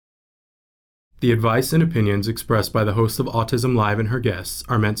The advice and opinions expressed by the host of Autism Live and her guests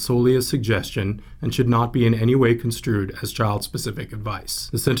are meant solely as suggestion and should not be in any way construed as child-specific advice.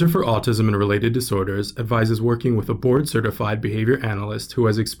 The Center for Autism and Related Disorders advises working with a board-certified behavior analyst who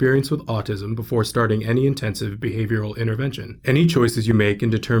has experience with autism before starting any intensive behavioral intervention. Any choices you make in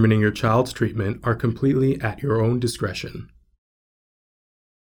determining your child's treatment are completely at your own discretion.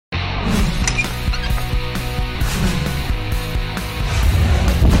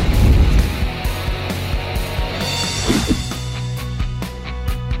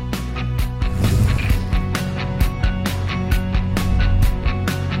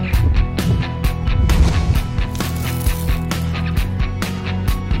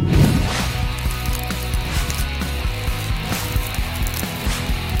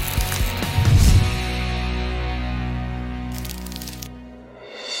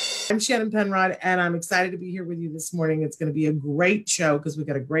 I'm Shannon Penrod, and I'm excited to be here with you this morning. It's going to be a great show because we've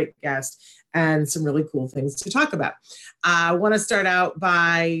got a great guest and some really cool things to talk about. I want to start out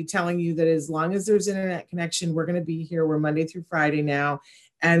by telling you that as long as there's internet connection, we're going to be here. We're Monday through Friday now,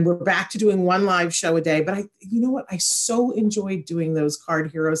 and we're back to doing one live show a day. But you know what? I so enjoyed doing those Card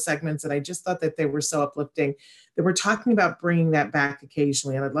Hero segments, and I just thought that they were so uplifting that we're talking about bringing that back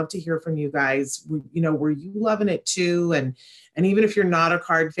occasionally. And I'd love to hear from you guys. Were you loving it too? And even if you're not a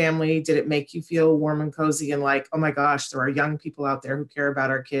card family, did it make you feel warm and cozy and like, oh my gosh, there are young people out there who care about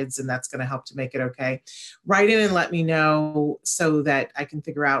our kids and that's going to help to make it okay? Write in and let me know so that I can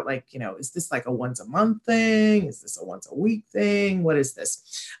figure out, like, is this like a once a month thing? Is this a once a week thing? What is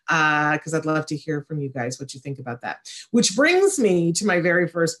this? Because I'd love to hear from you guys what you think about that. Which brings me to my very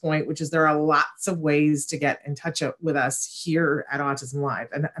first point, which is there are lots of ways to get in touch with us here at Autism Live.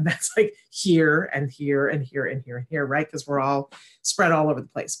 And that's like here and here and here and here and here, right? Because we're all spread all over the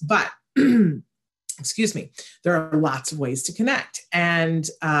place. But excuse me, there are lots of ways to connect. And,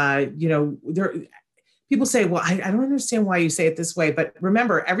 people say, well, I don't understand why you say it this way, but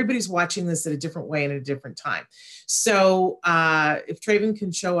remember, everybody's watching this at a different way and at a different time. So if Traven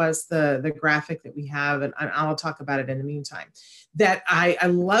can show us the graphic that we have, and I'll talk about it in the meantime, that I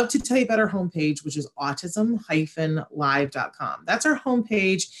love to tell you about our homepage, which is autism-live.com. That's our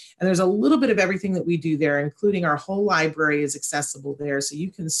homepage, and there's a little bit of everything that we do there, including our whole library is accessible there. So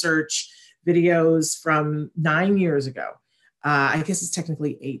you can search videos from 9 years ago. I guess it's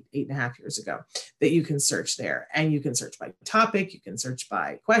technically 8.5 years ago that you can search there. And you can search by topic, you can search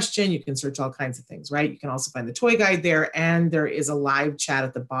by question, you can search all kinds of things, right? You can also find the toy guide there, and there is a live chat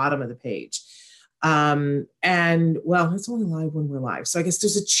at the bottom of the page. And well, it's only live when we're live. So I guess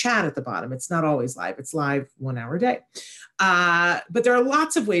there's a chat at the bottom. It's not always live. It's live 1 hour a day. But there are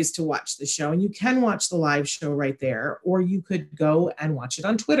lots of ways to watch the show, and you can watch the live show right there, or you could go and watch it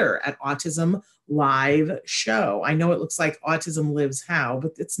on Twitter at Autism Live Show. I know it looks like Autism Lives How,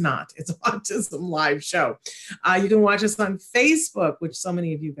 but it's not. It's Autism Live Show. You can watch us on Facebook, which so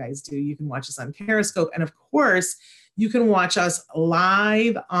many of you guys do. You can watch us on Periscope. And of course, you can watch us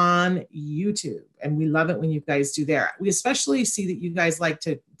live on YouTube. And we love it when you guys do there. We especially see that you guys like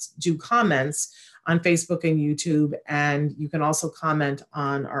to do comments on Facebook and YouTube. And you can also comment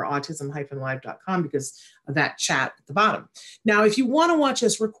on our autism-live.com because of that chat at the bottom. Now, if you want to watch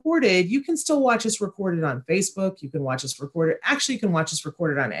us recorded, you can still watch us recorded on Facebook. You can watch us recorded. Actually, you can watch us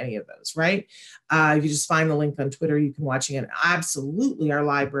recorded on any of those, right? If you just find the link on Twitter, you can watch it. Absolutely, our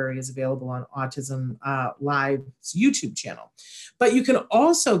library is available on Autism Live's YouTube channel. But you can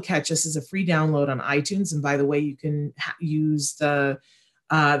also catch us as a free download on iTunes. And by the way, you can use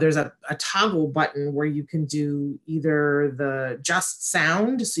there's a toggle button where you can do either the just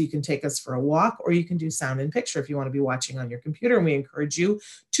sound, so you can take us for a walk, or you can do sound and picture if you want to be watching on your computer. And we encourage you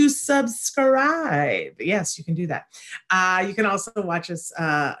to subscribe. Yes, you can do that. You can also watch us,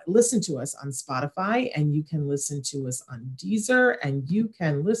 listen to us on Spotify, and you can listen to us on Deezer, and you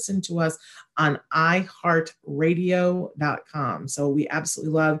can listen to us on iHeartRadio.com. So we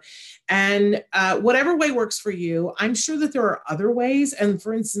absolutely love, and whatever way works for you. I'm sure that there are other ways. And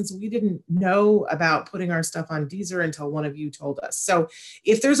for instance, we didn't know about putting our stuff on Deezer until one of you told us. So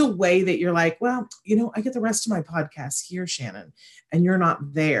if there's a way that you're like, well, I get the rest of my podcasts here, Shannon, and you're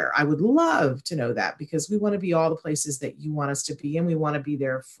not there, I would love to know that, because we want to be all the places that you want us to be, and we want to be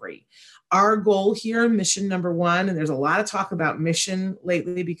there free. Our goal here, mission number one, and there's a lot of talk about mission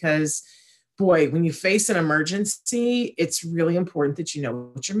lately because, boy, when you face an emergency, it's really important that you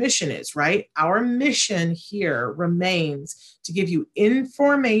know what your mission is, right? Our mission here remains to give you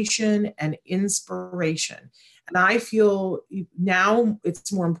information and inspiration. And I feel now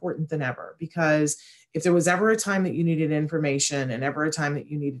it's more important than ever, because if there was ever a time that you needed information and ever a time that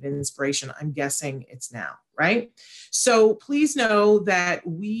you needed inspiration, I'm guessing it's now, right? So please know that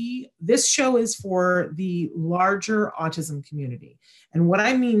this show is for the larger autism community. And what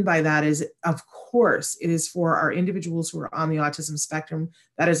I mean by that is, of course, it is for our individuals who are on the autism spectrum.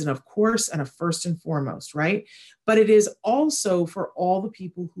 That is an of course and a first and foremost, right? But it is also for all the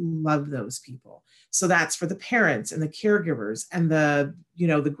people who love those people. So that's for the parents and the caregivers and the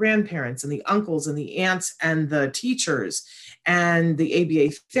grandparents and the uncles and the aunts and the teachers and the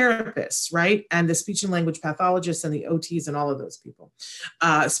ABA therapists, right? And the speech and language pathologists and the OTs and all of those people.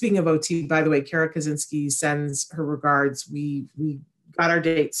 Speaking of OT, by the way, Kara Kaczynski sends her regards. We got our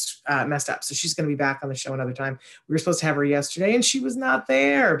dates messed up. So she's going to be back on the show another time. We were supposed to have her yesterday and she was not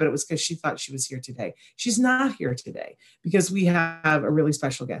there, but it was because she thought she was here today. She's not here today because we have a really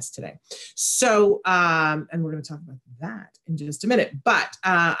special guest today. So, and we're going to talk about that in just a minute. But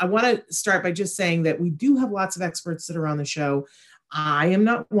I want to start by just saying that we do have lots of experts that are on the show. I am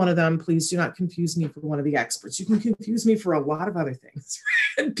not one of them. Please do not confuse me for one of the experts. You can confuse me for a lot of other things,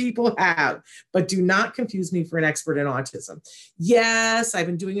 and people have, but do not confuse me for an expert in autism. Yes, I've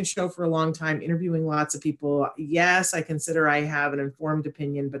been doing a show for a long time, interviewing lots of people. Yes, I consider I have an informed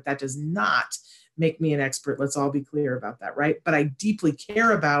opinion, but that does not make me an expert. Let's all be clear about that, right? But I deeply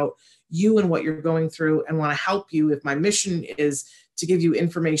care about you and what you're going through and want to help you. If my mission is to give you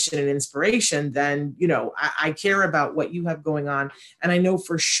information and inspiration, then, I care about what you have going on. And I know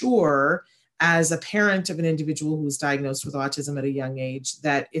for sure, as a parent of an individual who was diagnosed with autism at a young age,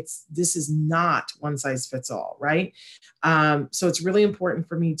 that this is not one size fits all, right? So it's really important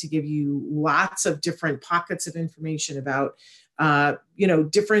for me to give you lots of different pockets of information about,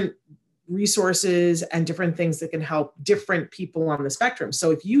 different resources and different things that can help different people on the spectrum.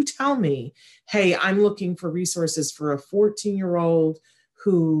 So if you tell me, hey, I'm looking for resources for a 14-year-old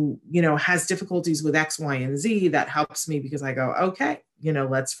who, has difficulties with X, Y, and Z, that helps me because I go, okay,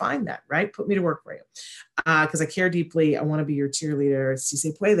 let's find that, right? Put me to work for you. Because I care deeply. I want to be your cheerleader. Si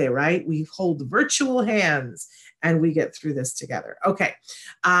se puede, right? We hold virtual hands and we get through this together. Okay.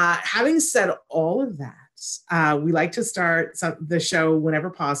 Having said all of that, we like to start the show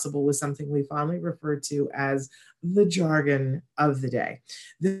whenever possible with something we fondly refer to as the jargon of the day.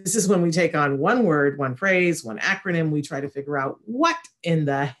 This is when we take on one word, one phrase, one acronym. We try to figure out what in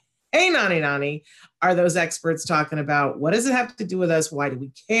the hey nani are those experts talking about? What does it have to do with us? Why do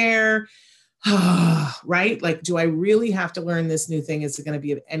we care? Right? Like, do I really have to learn this new thing? Is it going to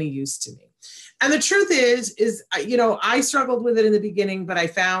be of any use to me? And the truth is, I struggled with it in the beginning, but I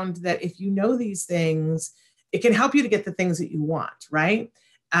found that if you know these things, it can help you to get the things that you want, right?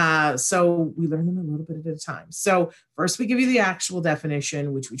 So we learn them a little bit at a time. So first we give you the actual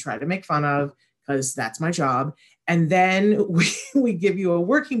definition, which we try to make fun of because that's my job. And then we give you a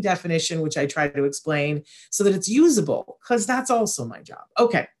working definition, which I try to explain so that it's usable because that's also my job.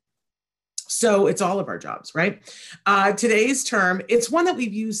 Okay. So it's all of our jobs, right? Today's term, it's one that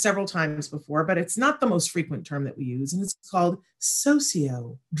we've used several times before, but it's not the most frequent term that we use, and it's called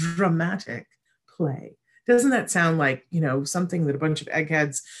socio-dramatic play. Doesn't that sound like, something that a bunch of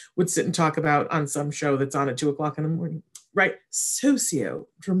eggheads would sit and talk about on some show that's on at 2:00 in the morning, right?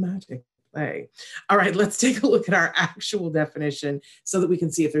 Socio-dramatic play. All right, let's take a look at our actual definition so that we can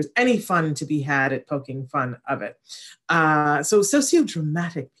see if there's any fun to be had at poking fun of it. So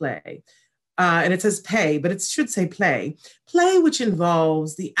socio-dramatic play. And it says pay, but it should say play. Play which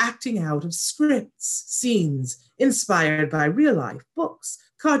involves the acting out of scripts, scenes inspired by real life books,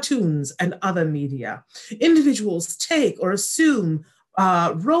 cartoons, and other media. Individuals take or assume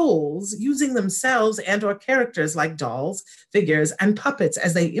roles using themselves and or characters like dolls, figures, and puppets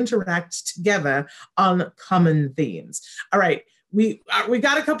as they interact together on common themes. All right. We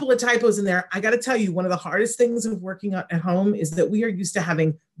got a couple of typos in there. I got to tell you, one of the hardest things of working at home is that we are used to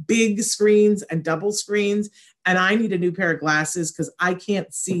having big screens and double screens. And I need a new pair of glasses because I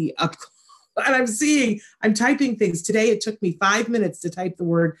can't see up close. And I'm typing things. Today, it took me 5 minutes to type the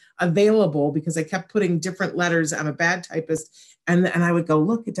word available because I kept putting different letters. I'm a bad typist. And I would go,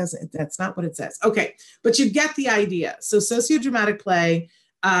 look, that's not what it says. Okay, but you get the idea. So sociodramatic play,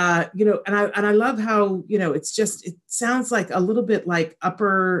 and I love how, it sounds like a little bit like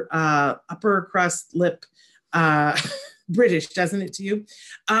upper crust lip British, doesn't it to you?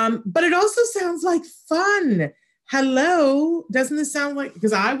 But it also sounds like fun. Hello, doesn't this sound like,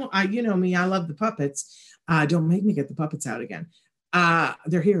 because I you know me, I love the puppets. Don't make me get the puppets out again.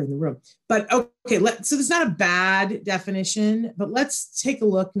 They're here in the room. But okay, so there's not a bad definition, but let's take a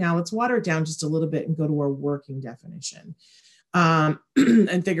look now. Let's water it down just a little bit and go to our working definition. And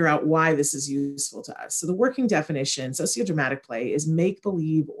figure out why this is useful to us. So the working definition, sociodramatic play, is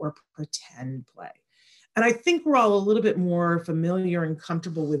make-believe or pretend play. And I think we're all a little bit more familiar and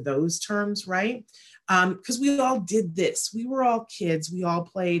comfortable with those terms, right? Because we all did this. We were all kids. We all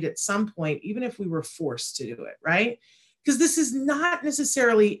played at some point, even if we were forced to do it, right? Because this is not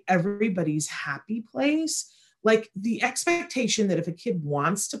necessarily everybody's happy place. Like the expectation that if a kid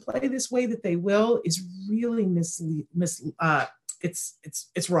wants to play this way, that they will is really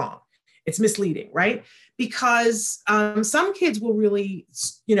it's wrong. It's misleading, right? Because some kids will really,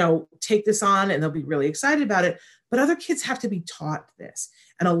 take this on and they'll be really excited about it, but other kids have to be taught this.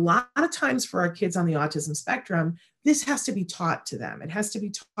 And a lot of times for our kids on the autism spectrum, this has to be taught to them. It has to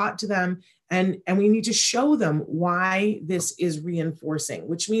be taught to them, and we need to show them why this is reinforcing,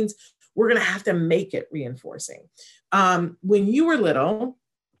 which means we're going to have to make it reinforcing. When you were little,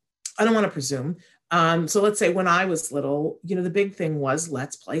 I don't want to presume, so let's say when I was little, the big thing was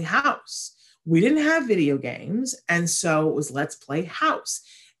let's play house. We didn't have video games. And so it was let's play house.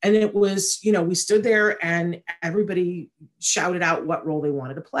 And it was, we stood there and everybody shouted out what role they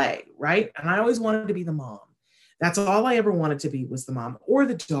wanted to play, right? And I always wanted to be the mom. That's all I ever wanted to be, was the mom, or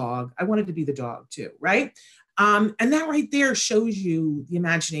the dog. I wanted to be the dog too, right? And that right there shows you the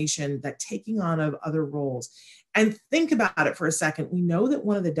imagination, that taking on of other roles. And think about it for a second. We know that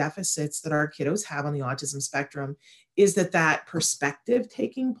one of the deficits that our kiddos have on the autism spectrum is that perspective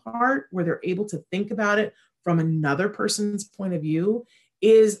taking part, where they're able to think about it from another person's point of view,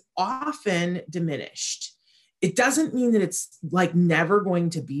 is often diminished. It doesn't mean that it's like never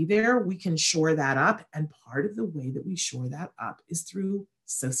going to be there. We can shore that up. And part of the way that we shore that up is through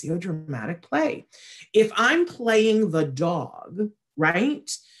sociodramatic play. If I'm playing the dog, right,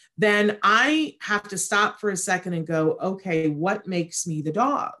 then I have to stop for a second and go, okay, what makes me the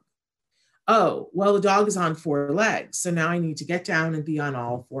dog? Oh, well, the dog is on 4 legs. So now I need to get down and be on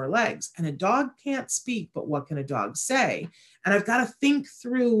all 4 legs. And a dog can't speak, but what can a dog say? And I've got to think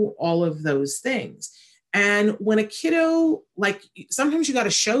through all of those things. And when a kiddo, like sometimes you got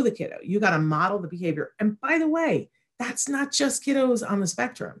to show the kiddo, you got to model the behavior. And by the way, that's not just kiddos on the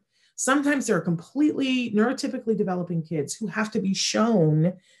spectrum. Sometimes there are completely neurotypically developing kids who have to be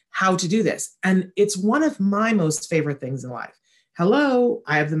shown how to do this. And it's one of my most favorite things in life. Hello,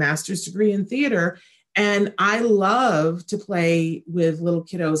 I have the master's degree in theater, and I love to play with little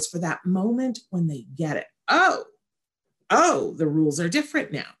kiddos for that moment when they get it. Oh, the rules are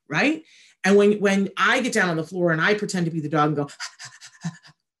different now, right? And when I get down on the floor and I pretend to be the dog and go,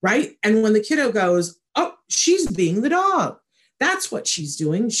 right? And when the kiddo goes, oh, she's being the dog. That's what she's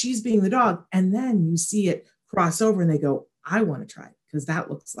doing. She's being the dog. And then you see it cross over and they go, I want to try it because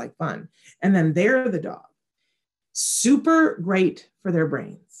that looks like fun. And then they're the dog. Super great for their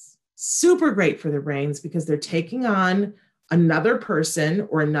brains. Super great for their brains because they're taking on another person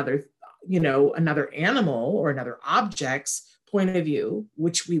or another animal or another object's point of view,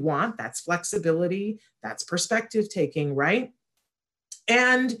 which we want. That's flexibility. That's perspective taking, right?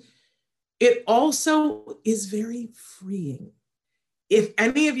 And it also is very freeing. If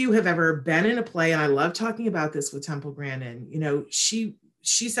any of you have ever been in a play, and I love talking about this with Temple Grandin,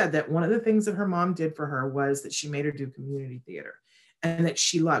 she said that one of the things that her mom did for her was that she made her do community theater and that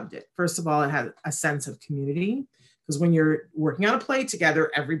she loved it. First of all, it had a sense of community because when you're working on a play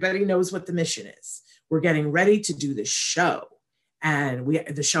together, everybody knows what the mission is. We're getting ready to do the show, and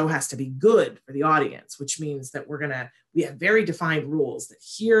the show has to be good for the audience, which means that we have very defined rules that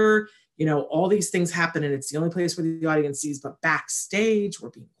here, all these things happen and it's the only place where the audience sees, but backstage, we're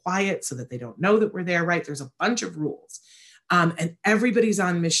being quiet so that they don't know that we're there, right? There's a bunch of rules. And everybody's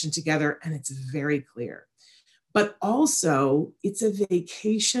on mission together and it's very clear. But also, it's a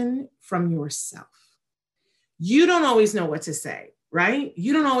vacation from yourself. You don't always know what to say, right?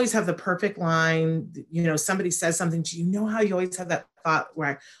 You don't always have the perfect line. Somebody says something to you. How you always have that thought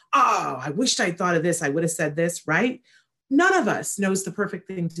where, oh, I wished I'd thought of this. I would have said this, right? None of us knows the perfect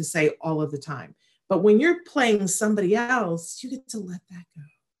thing to say all of the time. But when you're playing somebody else, you get to let that go.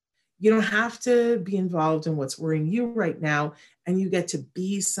 You don't have to be involved in what's worrying you right now, and you get to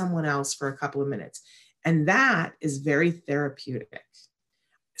be someone else for a couple of minutes. And that is very therapeutic.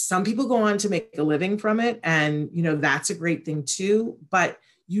 Some people go on to make a living from it, and that's a great thing too, but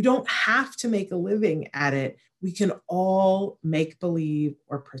you don't have to make a living at it. We can all make believe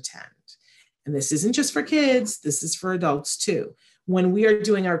or pretend. And this isn't just for kids, this is for adults too. When we are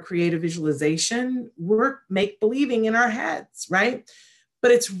doing our creative visualization, we're make-believing in our heads, right?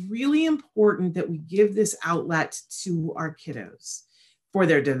 But it's really important that we give this outlet to our kiddos for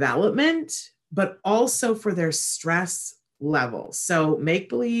their development, but also for their stress level. So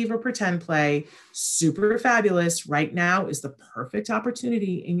make-believe or pretend play, super fabulous. Right now is the perfect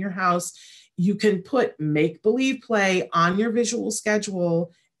opportunity in your house. You can put make-believe play on your visual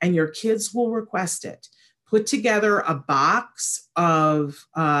schedule and your kids will request it. Put together a box of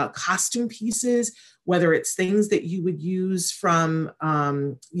costume pieces whether it's things that you would use from,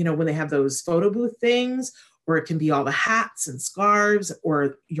 when they have those photo booth things, or it can be all the hats and scarves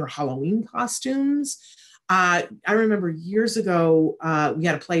or your Halloween costumes. I remember years ago, we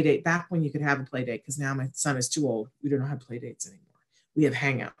had a play date back when you could have a play date, because now my son is too old. We don't have play dates anymore. We have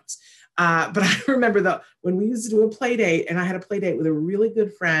hangouts. But I remember when we used to do a play date, and I had a play date with a really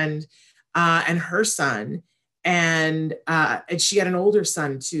good friend and her son. And she had an older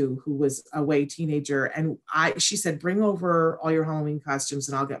son too, who was a way teenager. And she said, bring over all your Halloween costumes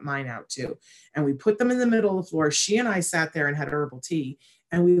and I'll get mine out too. And we put them in the middle of the floor. She and I sat there and had herbal tea.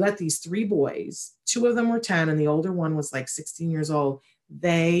 And we let these 3 boys, 2 of them were 10 and the older one was like 16 years old.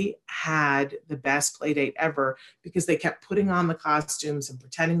 They had the best play date ever, because they kept putting on the costumes and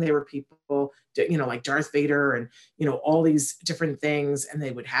pretending they were people, like Darth Vader and, all these different things. And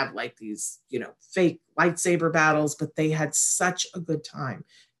they would have like these, fake lightsaber battles, but they had such a good time,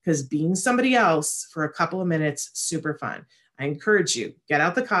 because being somebody else for a couple of minutes, super fun. I encourage you, get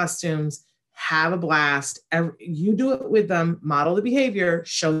out the costumes, have a blast. You do it with them, model the behavior,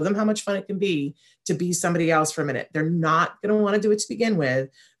 show them how much fun it can be to be somebody else for a minute. They're not going to want to do it to begin with,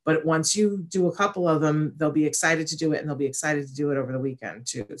 but once you do a couple of them, they'll be excited to do it, and they'll be excited to do it over the weekend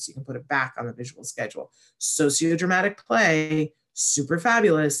too. So you can put it back on the visual schedule. Sociodramatic play, super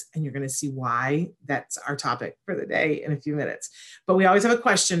fabulous. And you're going to see why that's our topic for the day in a few minutes. But we always have a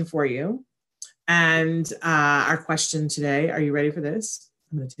question for you. And our question today, are you ready for this?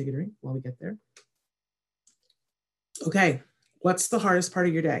 I'm going to take a drink while we get there. Okay, what's the hardest part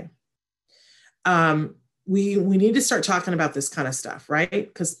of your day? We need to start talking about this kind of stuff, right?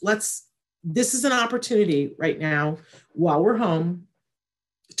 Because this is an opportunity right now while we're home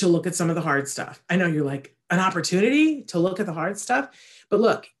to look at some of the hard stuff. I know you're like, an opportunity to look at the hard stuff, but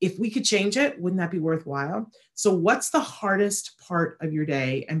look, if we could change it, wouldn't that be worthwhile? So what's the hardest part of your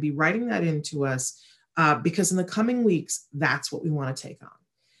day? And be writing that into us, because in the coming weeks, that's what we want to take on.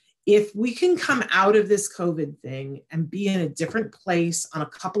 If we can come out of this COVID thing and be in a different place on a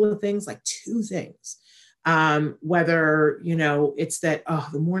couple of things, like 2 things, whether, it's that,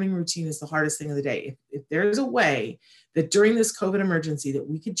 the morning routine is the hardest thing of the day. If there's a way that during this COVID emergency that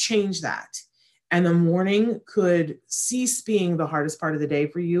we could change that, and the morning could cease being the hardest part of the day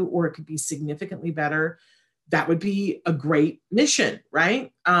for you, or it could be significantly better, that would be a great mission,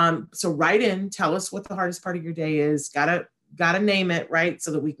 right? So write in, tell us what the hardest part of your day is. Gotta name it, right?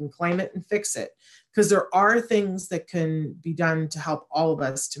 So that we can claim it and fix it. Because there are things that can be done to help all of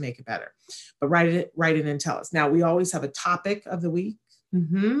us to make it better. But write it and tell us. Now, we always have a topic of the week.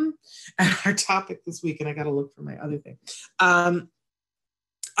 And our topic this week, and I got to look for my other thing.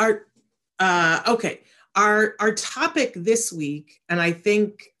 Our topic this week, and I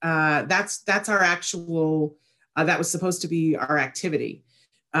think that's our actual, that was supposed to be our activity.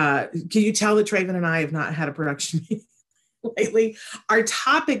 Can you tell that Traven and I have not had a production meeting lately? Our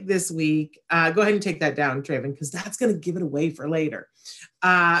topic this week, go ahead and take that down, Traven, because that's going to give it away for later.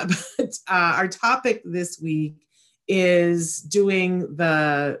 But our topic this week is doing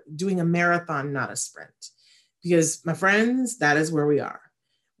a marathon, not a sprint. Because my friends, that is where we are.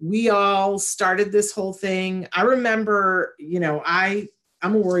 We all started this whole thing. I remember, I'm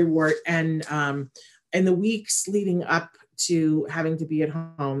a worrywart, and in the weeks leading up to having to be at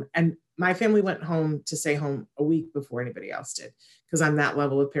home, and my family went home to stay home a week before anybody else did, because I'm that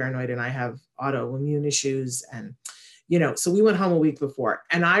level of paranoid and I have autoimmune issues. And, so we went home a week before.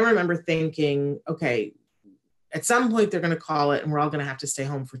 And I remember thinking, okay, at some point they're going to call it and we're all going to have to stay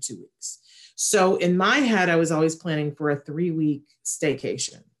home for 2 weeks. So in my head, I was always planning for a 3-week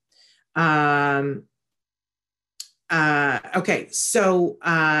staycation. Okay. So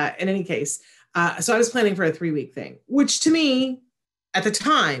in any case, so I was planning for a 3-week thing, which to me at the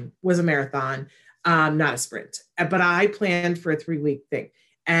time was a marathon, not a sprint, but I planned for a 3-week thing,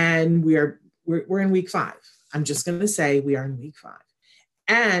 and we're in week 5. I'm just going to say we are in week 5.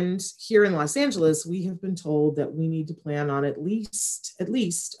 And here in Los Angeles, we have been told that we need to plan on at least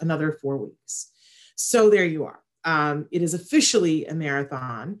another 4 weeks. So there you are. It is officially a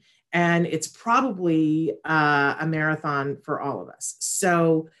marathon, and it's probably a marathon for all of us.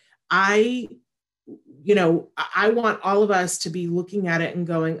 So I want all of us to be looking at it and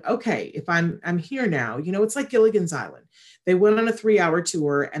going, okay, if I'm here now, it's like Gilligan's Island. They went on a 3-hour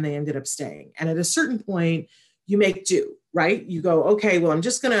tour and they ended up staying. And at a certain point, you make do, right? You go, okay, well, I'm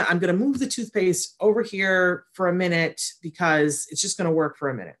going to move the toothpaste over here for a minute because it's just going to work for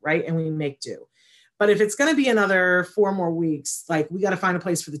a minute, right? And we make do. But if it's going to be another 4 more weeks, like, we got to find a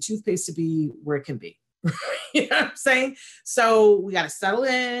place for the toothpaste to be where it can be. You know what I'm saying? So we got to settle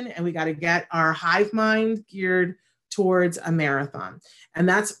in and we got to get our hive mind geared towards a marathon. And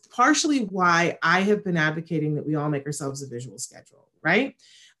that's partially why I have been advocating that we all make ourselves a visual schedule, right?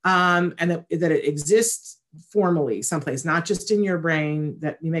 And that it exists formally someplace, not just in your brain,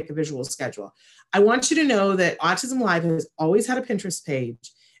 that you make a visual schedule. I want you to know that Autism Live has always had a Pinterest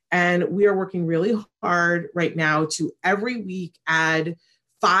page, and we are working really hard right now to every week add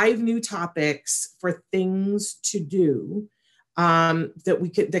 5 new topics for things to do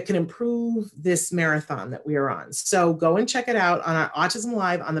that can improve this marathon that we are on. So go and check it out on our Autism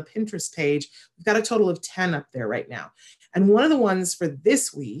Live on the Pinterest page. We've got a total of 10 up there right now. And one of the ones for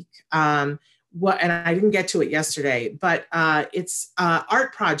this week, and I didn't get to it yesterday, but it's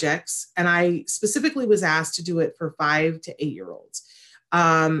art projects. And I specifically was asked to do it for 5 to 8 year olds.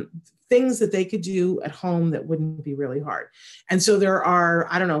 Things that they could do at home that wouldn't be really hard. And so there are,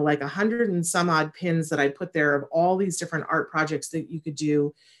 I don't know, like 100 and some odd pins that I put there of all these different art projects that you could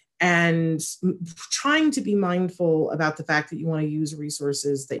do, and trying to be mindful about the fact that you want to use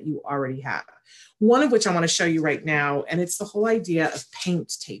resources that you already have. One of which I want to show you right now, and it's the whole idea of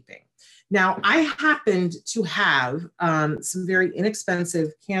paint taping. Now, I happened to have some very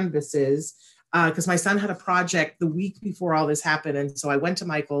inexpensive canvases because my son had a project the week before all this happened. And so I went to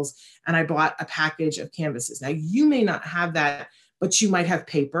Michael's and I bought a package of canvases. Now, you may not have that, but you might have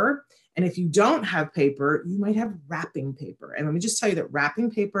paper. And if you don't have paper, you might have wrapping paper. And let me just tell you that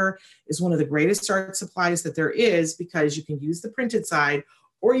wrapping paper is one of the greatest art supplies that there is, because you can use the printed side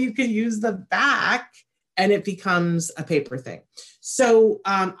or you can use the back and it becomes a paper thing. So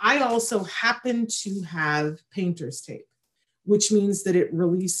I also happen to have painter's tape, which means that it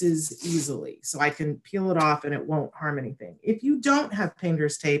releases easily. So I can peel it off and it won't harm anything. If you don't have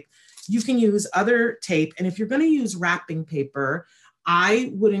painter's tape, you can use other tape. And if you're going to use wrapping paper,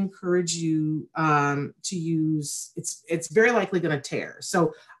 I would encourage you to use, it's very likely going to tear.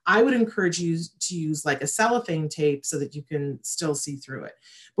 So I would encourage you to use like a cellophane tape so that you can still see through it.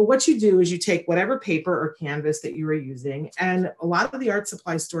 But what you do is you take whatever paper or canvas that you are using, and a lot of the art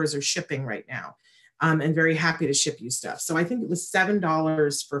supply stores are shipping right now. And very happy to ship you stuff. So I think it was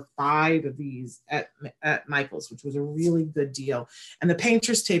 $7 for 5 of these at Michael's, which was a really good deal. And the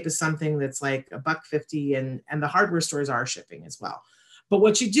painter's tape is something that's like $1.50, and the hardware stores are shipping as well. But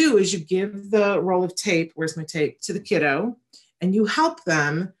what you do is you give the roll of tape, where's my tape, to the kiddo, and you help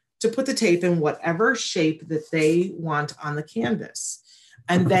them to put the tape in whatever shape that they want on the canvas.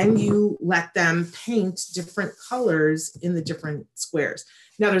 And then you let them paint different colors in the different squares.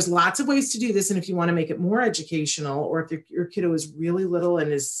 Now, there's lots of ways to do this. And if you want to make it more educational, or if your kiddo is really little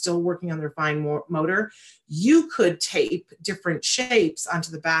and is still working on their fine motor, you could tape different shapes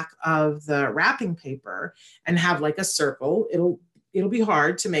onto the back of the wrapping paper and have like a circle. It'll be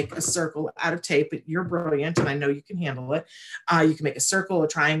hard to make a circle out of tape, but you're brilliant, and I know you can handle it. You can make a circle, a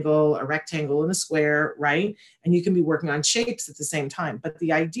triangle, a rectangle, and a square, right? And you can be working on shapes at the same time. But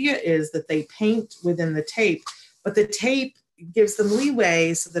the idea is that they paint within the tape, but the tape gives them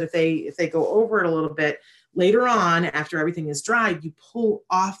leeway so that if they go over it a little bit later on, after everything is dried, you pull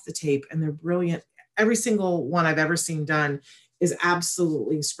off the tape, and they're brilliant. Every single one I've ever seen done is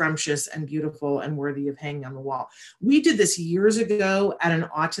absolutely scrumptious and beautiful and worthy of hanging on the wall. We did this years ago at an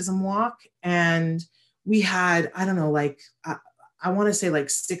autism walk, and we had, I don't know, like, I want to say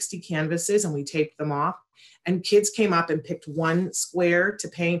like 60 canvases, and we taped them off. And kids came up and picked one square to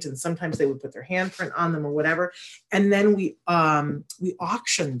paint, and sometimes they would put their handprint on them or whatever. And then we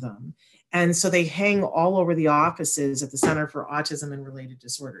auctioned them. And so they hang all over the offices at the Center for Autism and Related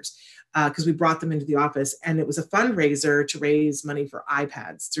Disorders, because we brought them into the office, and it was a fundraiser to raise money for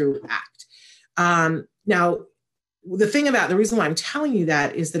iPads through ACT. Now, the reason why I'm telling you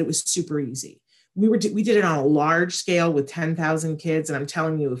that is that it was super easy. We did it on a large scale with 10,000 kids. And I'm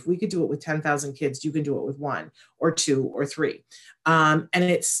telling you, if we could do it with 10,000 kids, you can do it with 1 or 2 or 3. And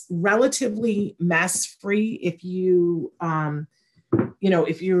it's relatively mess-free if you,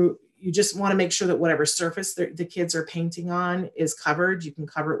 if you just want to make sure that whatever surface the kids are painting on is covered. You can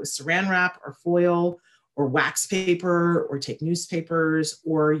cover it with saran wrap or foil or wax paper, or take newspapers,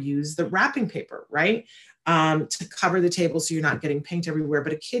 or use the wrapping paper, right? To cover the table so you're not getting paint everywhere.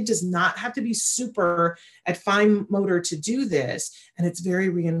 But a kid does not have to be super at fine motor to do this. And it's very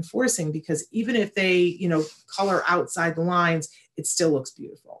reinforcing, because even if they, color outside the lines, it still looks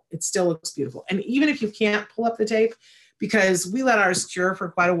beautiful. It still looks beautiful. And even if you can't pull up the tape, because we let ours cure for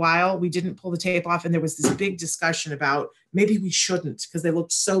quite a while, we didn't pull the tape off. And there was this big discussion about maybe we shouldn't, because they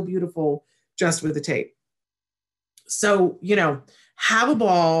looked so beautiful just with the tape. So, have a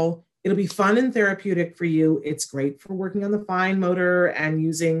ball. It'll be fun and therapeutic for you. It's great for working on the fine motor and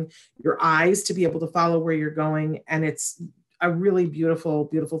using your eyes to be able to follow where you're going. And it's a really beautiful,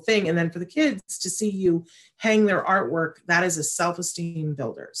 beautiful thing. And then for the kids to see you hang their artwork, that is a self-esteem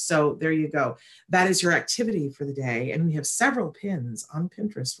builder. So there you go. That is your activity for the day. And we have several pins on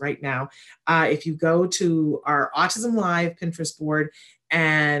Pinterest right now. If you go to our Autism Live Pinterest board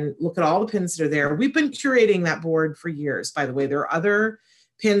and look at all the pins that are there, we've been curating that board for years, by the way. There are other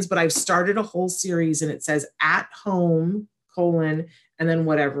pins, but I've started a whole series and it says at home, colon, and then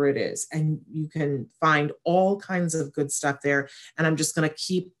whatever it is. And you can find all kinds of good stuff there. And I'm just going to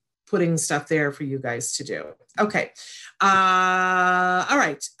keep putting stuff there for you guys to do. Okay. All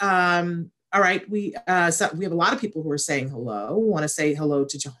right. All right. So we have a lot of people who are saying hello. We want to say hello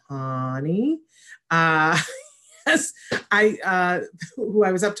to Johanny. Yes, who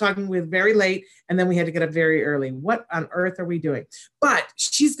I was up talking with very late, and then we had to get up very early. What on earth are we doing? But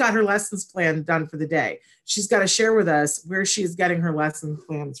she's got her lessons plan done for the day. She's got to share with us where she's getting her lesson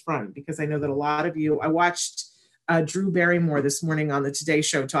plans from, because I know that a lot of you, I watched Drew Barrymore this morning on the Today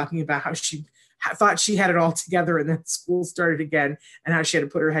Show talking about how she thought she had it all together and then school started again and how she had to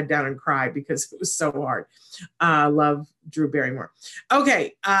put her head down and cry because it was so hard. Love Drew Barrymore.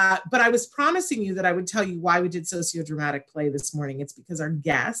 Okay, but I was promising you that I would tell you why we did sociodramatic play this morning. It's because our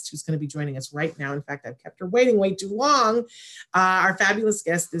guest, who's going to be joining us right now, in fact, I've kept her waiting way too long. Our fabulous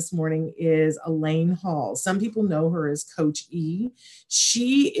guest this morning is Elaine Hall. Some people know her as Coach E.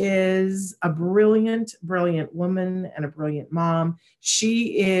 She is a brilliant, brilliant woman and a brilliant mom.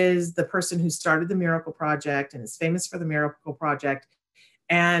 She is the person who started the Miracle Project and is famous for the Miracle Project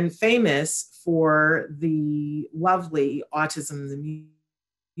and famous for the lovely Autism the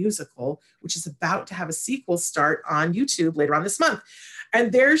Musical, which is about to have a sequel start on YouTube later on this month.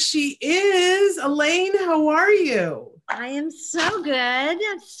 And there she is. Elaine, how are you? I am so good.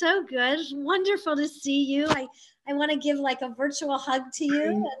 I'm so good. It's wonderful to see you. I want to give like a virtual hug to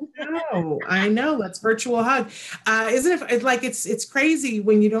you. I know. Let's virtual hug. Isn't it like it's crazy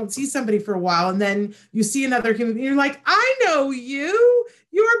when you don't see somebody for a while and then you see another human being, you're like, I know you.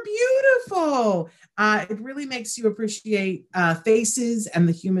 You're beautiful. It really makes you appreciate faces and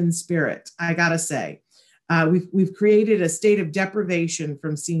the human spirit, I gotta say. We've created a state of deprivation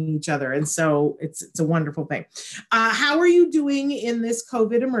from seeing each other. And so it's a wonderful thing. How are you doing in this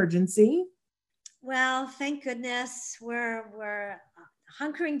COVID emergency? Well, thank goodness we're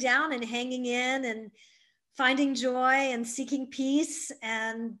hunkering down and hanging in and finding joy and seeking peace.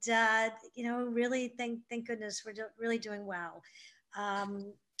 And, really thank goodness we're really doing well.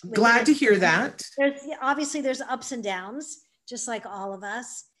 Glad to hear that. There's ups and downs, just like all of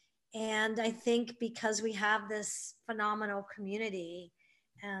us. And I think because we have this phenomenal community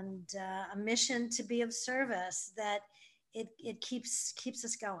and a mission to be of service, that it keeps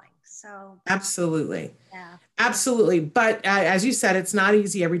us going. So absolutely. Yeah. Absolutely. But as you said, it's not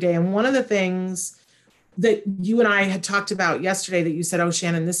easy every day. And one of the things that you and I had talked about yesterday that you said, oh,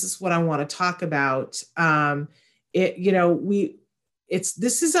 Shannon, this is what I want to talk about.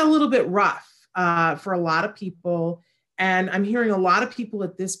 This is a little bit rough for a lot of people. And I'm hearing a lot of people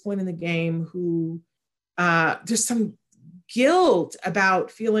at this point in the game who there's some guilt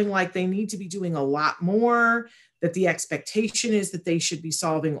about feeling like they need to be doing a lot more, that the expectation is that they should be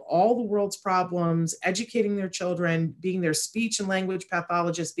solving all the world's problems, educating their children, being their speech and language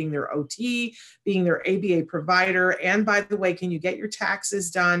pathologist, being their OT, being their ABA provider. And by the way, can you get your taxes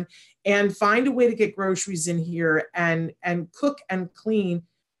done and find a way to get groceries in here and cook and clean?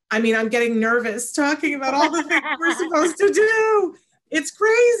 I mean, I'm getting nervous talking about all the things we're supposed to do. It's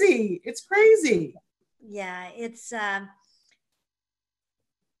crazy. It's crazy. Yeah, it's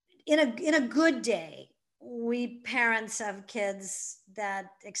in a good day. We parents of kids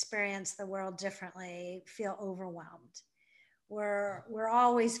that experience the world differently feel overwhelmed. We're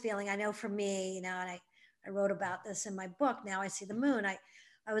always feeling, I know for me, and I wrote about this in my book, Now I See the Moon. I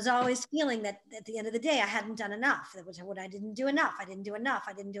was always feeling that at the end of the day, I hadn't done enough. That was what I didn't do enough. I didn't do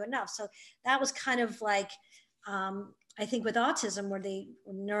enough. So that was kind of like, I think with autism,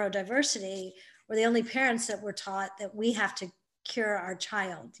 neurodiversity, we're the only parents that were taught that we have to cure our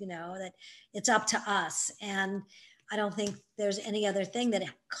child, that it's up to us. And I don't think there's any other thing that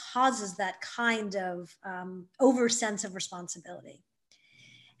causes that kind of over sense of responsibility.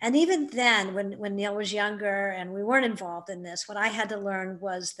 And even then, when Neil was younger and we weren't involved in this, what I had to learn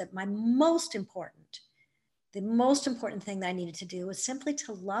was that the most important thing that I needed to do was simply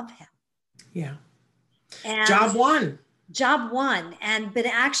to love him. Yeah. And job one. But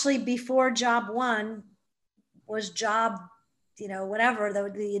actually before job one was job,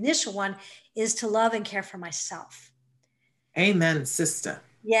 the initial one is to love and care for myself. Amen, sister.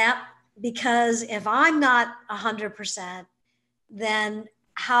 Yeah. Because if I'm not 100%, then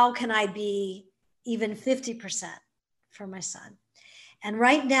how can I be even 50% for my son. And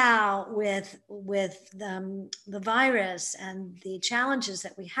right now, with the virus and the challenges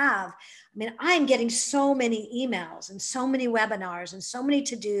that we have, I mean, I'm getting so many emails and so many webinars and so many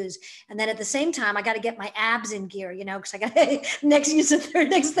to-dos. And then at the same time, I got to get my abs in gear, you know, because I got to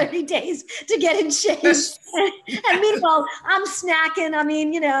next 30 days to get in shape. And meanwhile, I'm snacking. I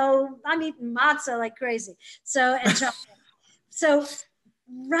mean, you know, I'm eating matzah like crazy. So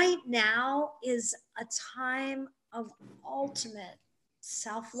right now is a time of ultimate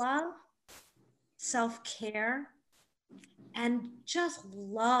self-love, self-care, and just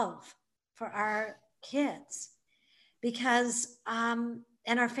love for our kids because and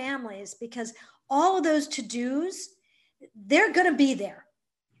our families, because all of those to-dos, they're going to be there.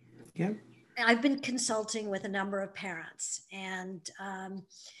 Yeah. I've been consulting with a number of parents, and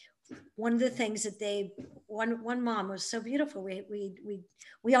one of the things that one mom was so beautiful.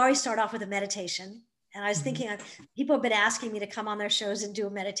 We always start off with a meditation. And I was thinking, people have been asking me to come on their shows and do a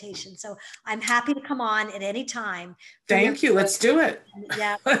meditation. So I'm happy to come on at any time. Thank you. Let's do it.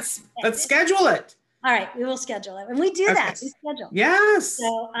 Yeah. Let's schedule it. All right. We will schedule it. And we do that. We schedule. Yes.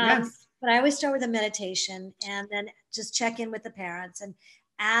 So, yes. But I always start with a meditation and then just check in with the parents and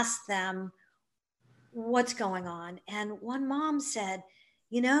ask them what's going on. And one mom said,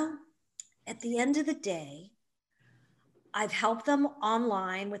 you know, at the end of the day, I've helped them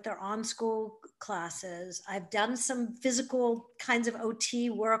online with their on-school classes. I've done some physical kinds of OT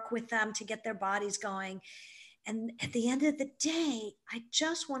work with them to get their bodies going. And at the end of the day, I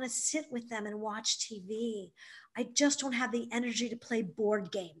just want to sit with them and watch TV. I just don't have the energy to play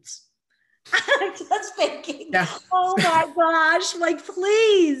board games. I'm just thinking, oh my gosh, like,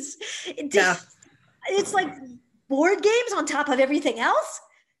 please. It's like board games on top of everything else.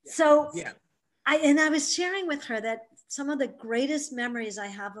 So I was sharing with her that some of the greatest memories I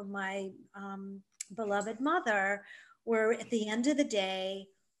have of my beloved mother were at the end of the day,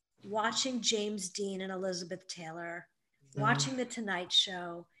 watching James Dean and Elizabeth Taylor, watching The Tonight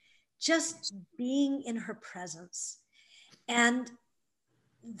Show, just being in her presence. And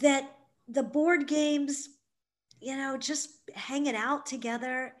that the board games, you know, just hanging out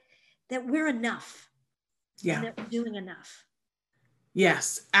together, that we're enough. Yeah. And that we're doing enough.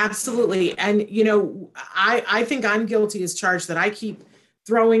 Yes, absolutely. And, you know, I think I'm guilty as charged that I keep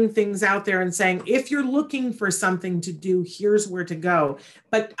throwing things out there and saying, if you're looking for something to do, here's where to go.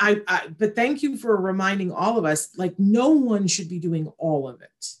 But but thank you for reminding all of us, like, no one should be doing all of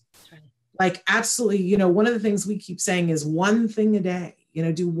it. Right. Like, absolutely. You know, one of the things we keep saying is one thing a day, you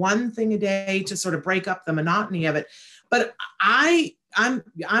know, do one thing a day to sort of break up the monotony of it. But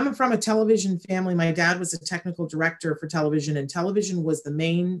I'm from a television family. My dad was a technical director for television, and television was the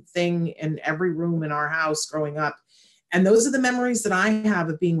main thing in every room in our house growing up. And those are the memories that I have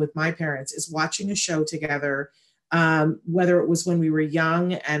of being with my parents, is watching a show together, whether it was when we were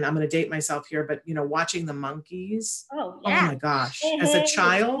young, and I'm going to date myself here, but, you know, watching the Monkees. Oh, yeah. Oh my gosh. As a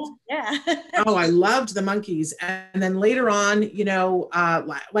child. Yeah. Oh, I loved the Monkees. And then later on, you know,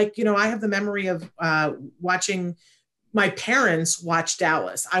 like, you know, I have the memory of watching my parents watch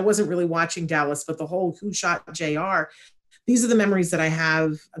Dallas. I wasn't really watching Dallas, but the whole Who Shot JR. These are the memories that I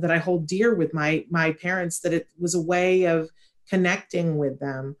have, that I hold dear with my parents, that it was a way of connecting with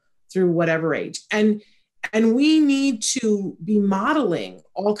them through whatever age. And we need to be modeling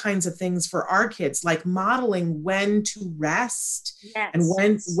all kinds of things for our kids, like modeling when to rest, and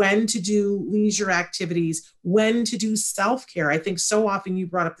when to do leisure activities, when to do self-care. I think so often, you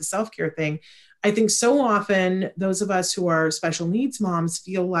brought up the self-care thing. I think so often those of us who are special needs moms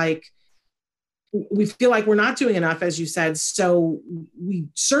feel like we're not doing enough, as you said. So we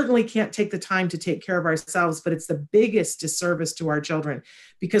certainly can't take the time to take care of ourselves, but it's the biggest disservice to our children,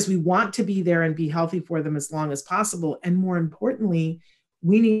 because we want to be there and be healthy for them as long as possible. And more importantly,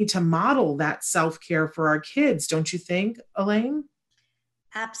 we need to model that self-care for our kids. Don't you think, Elaine?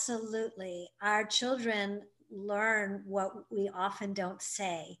 Absolutely. Our children learn what we often don't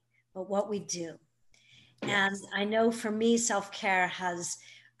say, but what we do. And I know for me, self-care has,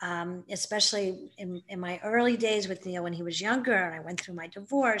 especially in my early days with Neil, when he was younger, and I went through my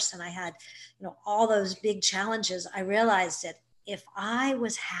divorce and I had, you know, all those big challenges, I realized that if I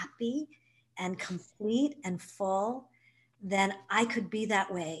was happy and complete and full, then I could be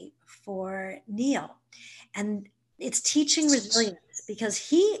that way for Neil. And it's teaching resilience, because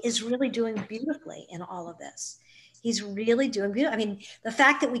he is really doing beautifully in all of this. He's really doing beautiful. I mean, the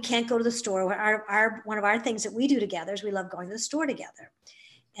fact that we can't go to the store, one of our things that we do together is we love going to the store together,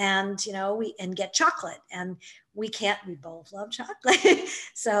 and, you know, and get chocolate, and we both love chocolate.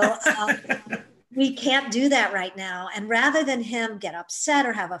 So we can't do that right now. And rather than him get upset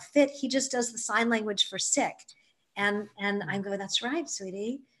or have a fit, he just does the sign language for sick. And I go, that's right,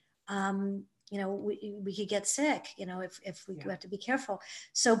 sweetie. You know, we could get sick, you know, if we have to be careful.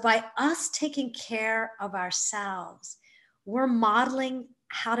 So by us taking care of ourselves, we're modeling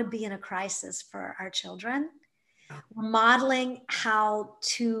how to be in a crisis for our children. We're modeling how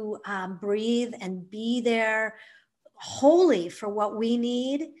to breathe and be there wholly for what we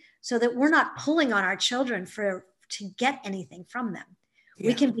need, so that we're not pulling on our children to get anything from them. Yeah.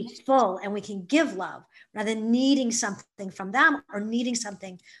 We can be full and we can give love rather than needing something from them or needing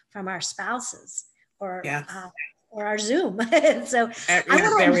something from our spouses or our Zoom. So I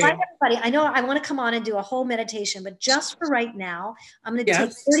want to invite everybody. I know I want to come on and do a whole meditation, but just for right now, I'm going to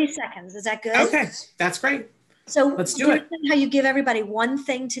take 30 seconds. Is that good? Okay, that's great. So let's do it. How you give everybody one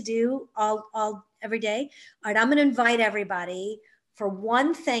thing to do all every day. All right, I'm going to invite everybody for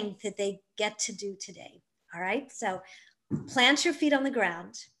one thing that they get to do today. All right, so plant your feet on the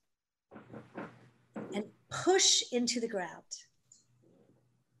ground and push into the ground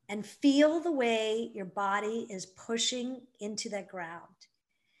and feel the way your body is pushing into that ground.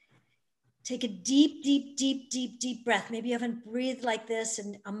 Take a deep, deep, deep, deep, deep breath. Maybe you haven't breathed like this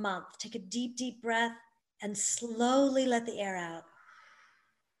in a month. Take a deep, deep breath and slowly let the air out.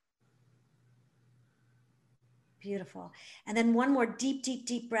 Beautiful. And then one more deep, deep,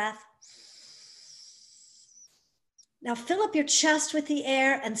 deep breath. Now fill up your chest with the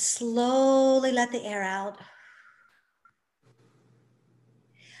air and slowly let the air out.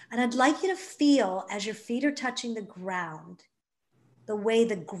 And I'd like you to feel, as your feet are touching the ground, the way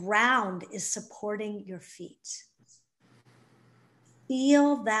the ground is supporting your feet.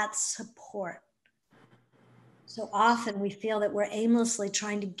 Feel that support. So often we feel that we're aimlessly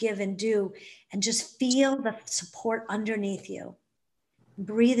trying to give and do, and just feel the support underneath you.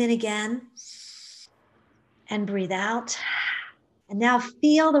 Breathe in again and breathe out. And now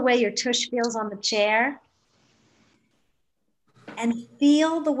feel the way your tush feels on the chair, and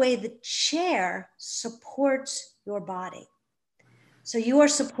feel the way the chair supports your body. So you are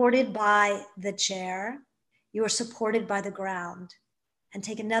supported by the chair. You are supported by the ground. And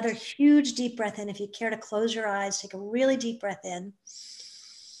take another huge deep breath in. If you care to close your eyes, take a really deep breath in.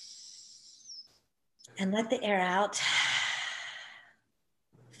 And let the air out.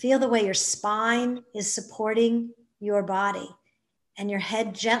 Feel the way your spine is supporting your body. And your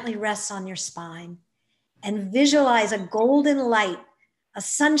head gently rests on your spine. And visualize a golden light, a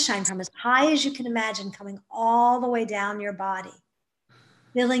sunshine from as high as you can imagine coming all the way down your body,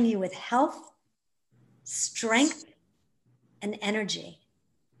 filling you with health, strength, and energy.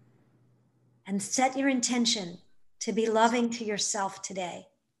 And set your intention to be loving to yourself today.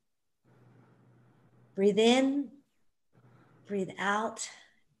 Breathe in, breathe out,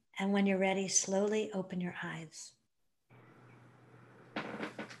 and when you're ready, slowly open your eyes.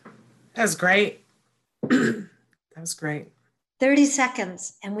 That's great. That was great. 30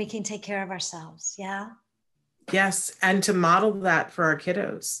 seconds and we can take care of ourselves, yeah? Yes, and to model that for our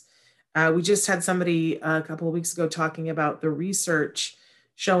kiddos. We just had somebody a couple of weeks ago talking about the research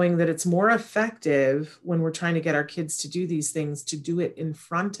showing that it's more effective when we're trying to get our kids to do these things, to do it in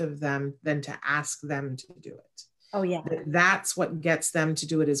front of them than to ask them to do it. Oh, yeah. That's what gets them to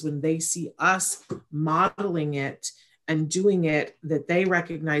do it, is when they see us modeling it and doing it, that they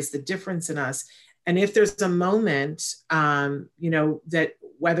recognize the difference in us. And if there's a moment, that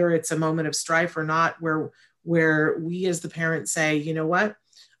whether it's a moment of strife or not, where we as the parents say, you know what,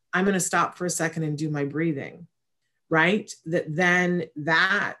 I'm going to stop for a second and do my breathing. Right? Then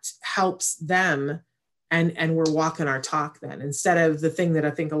that helps them, and we're walking our talk then, instead of the thing that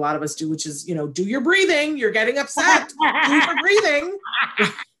I think a lot of us do, which is, do your breathing. You're getting upset. Do your breathing.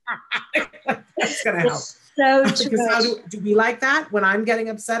 That's going to help. So true. Because how do we like that? When I'm getting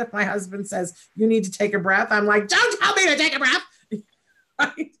upset, if my husband says, you need to take a breath, I'm like, don't tell me to take a breath.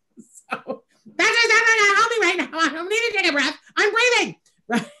 Right? So that's not going to help me right now. I don't need to take a breath. I'm breathing.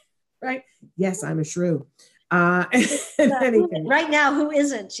 Right? Yes, I'm a shrew. Right now, who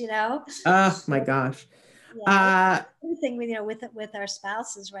isn't, Oh my gosh. Everything with our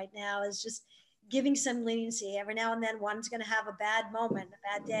spouses right now is just giving some leniency. Every now and then one's going to have a bad moment,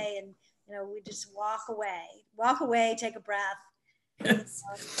 a bad day, and we just walk away, take a breath. Yes.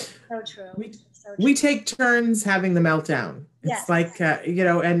 So true. We take turns having the meltdown. It's like,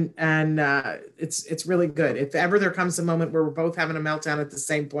 it's really good. If ever there comes a moment where we're both having a meltdown at the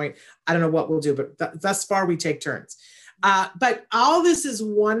same point, I don't know what we'll do, but thus far we take turns. But all this is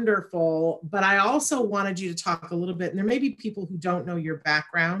wonderful, but I also wanted you to talk a little bit, and there may be people who don't know your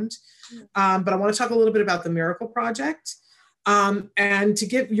background, but I want to talk a little bit about the Miracle Project. And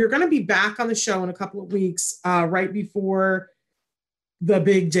you're going to be back on the show in a couple of weeks, right before the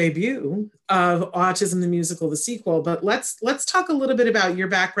big debut of Autism the Musical, the sequel. But let's talk a little bit about your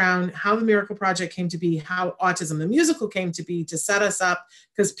background, how the Miracle Project came to be, how Autism the Musical came to be, to set us up,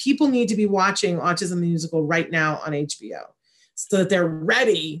 because people need to be watching Autism the Musical right now on HBO so that they're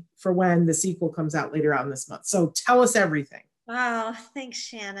ready for when the sequel comes out later on this month. So tell us everything. Oh, thanks,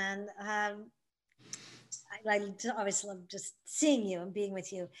 Shannon. I obviously love just seeing you and being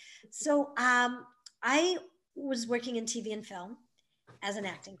with you. So I was working in TV and film as an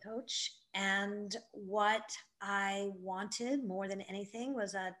acting coach. And what I wanted more than anything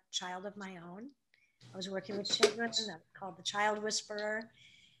was a child of my own. I was working with children called The Child Whisperer.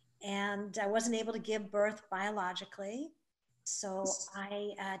 And I wasn't able to give birth biologically. So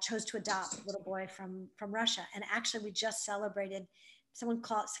I chose to adopt a little boy from Russia. And actually, we just celebrated, someone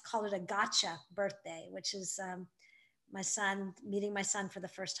called it a gotcha birthday, which is my son, meeting my son for the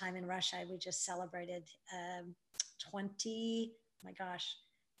first time in Russia. We just celebrated 23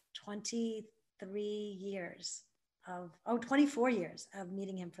 years of, 24 years of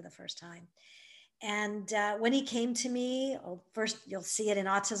meeting him for the first time. And when he came to me, first you'll see it in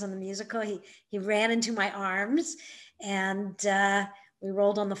Autism the Musical, he ran into my arms and we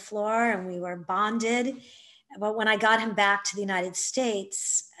rolled on the floor and we were bonded. But when I got him back to the United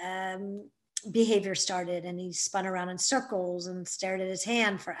States, behavior started and he spun around in circles and stared at his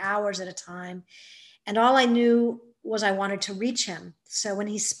hand for hours at a time. And all I knew was I wanted to reach him. So when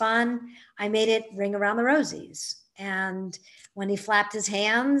he spun, I made it ring around the rosies. And when he flapped his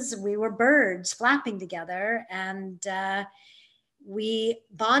hands, we were birds flapping together. And we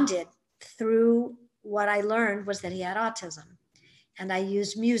bonded through what I learned was that he had autism. And I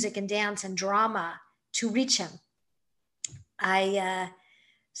used music and dance and drama to reach him. I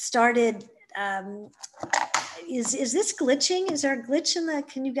started, is this glitching? Is there a glitch in the,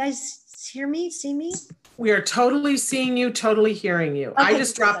 can you guys hear me, see me? We are totally seeing you, totally hearing you. Okay, I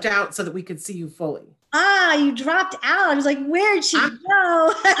just dropped out so that we could see you fully. Ah, you dropped out. I was like, where'd she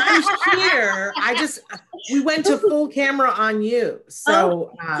go? I'm here. We went to full camera on you.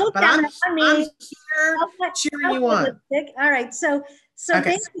 So, but I'm here cheering you on. All right. So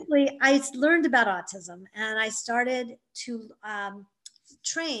okay. Basically, I learned about autism and I started to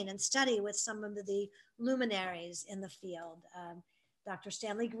train and study with some of the luminaries in the field. Dr.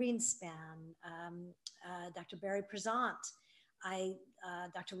 Stanley Greenspan, Dr. Barry Prezant,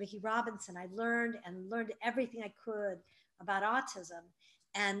 Dr. Ricky Robinson. I learned everything I could about autism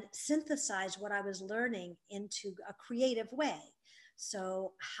and synthesized what I was learning into a creative way.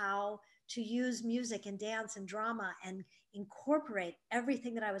 So how to use music and dance and drama and incorporate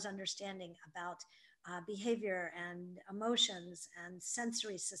everything that I was understanding about behavior and emotions and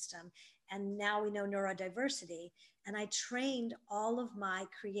sensory system. And now we know neurodiversity. And I trained all of my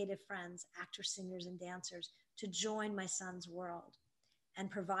creative friends, actors, singers, and dancers to join my son's world and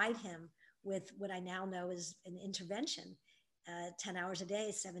provide him with what I now know is an intervention, 10 hours a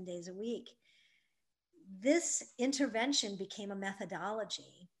day, 7 days a week. This intervention became a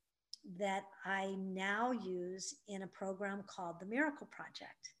methodology that I now use in a program called the Miracle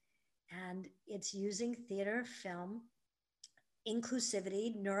Project. And it's using theater, film,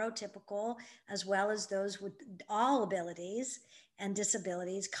 inclusivity, neurotypical, as well as those with all abilities and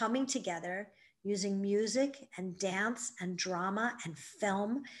disabilities coming together using music and dance and drama and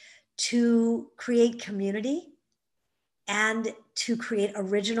film to create community and to create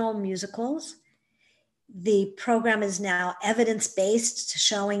original musicals. The program is now evidence-based,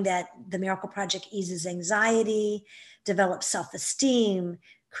 showing that the Miracle Project eases anxiety, develops self-esteem,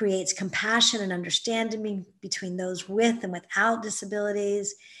 creates compassion and understanding between those with and without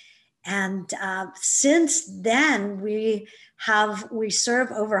disabilities. And since then, we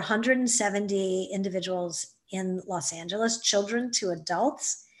serve over 170 individuals in Los Angeles, children to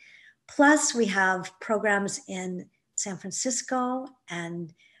adults. Plus, we have programs in San Francisco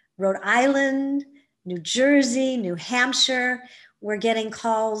and Rhode Island, New Jersey, New Hampshire. We're getting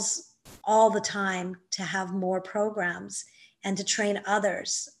calls all the time to have more programs and to train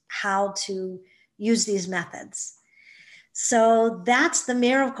others how to use these methods. So that's the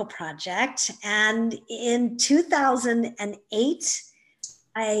Miracle Project. And in 2008,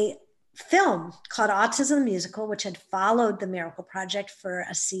 a film called Autism the Musical, which had followed the Miracle Project for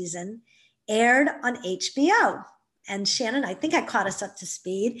a season, aired on HBO. And Shannon, I think I caught us up to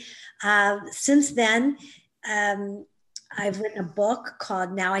speed. Since then, I've written a book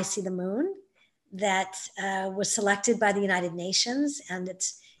called Now I See the Moon that was selected by the United Nations. And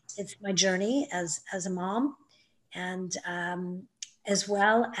it's my journey as a mom. And as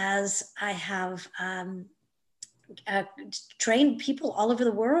well as I have trained people all over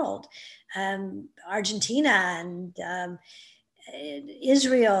the world, Argentina and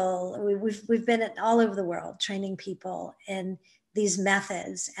Israel. We've been all over the world training people in these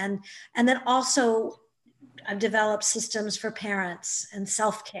methods, and then also I've developed systems for parents and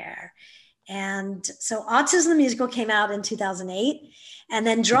self-care. And so Autism the Musical came out in 2008, and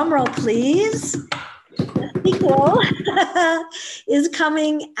then drum roll please, the sequel is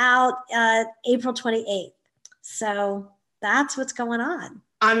coming out April 28th. So that's what's going on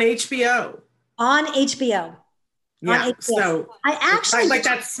HBO. On HBO. Yeah, so I actually like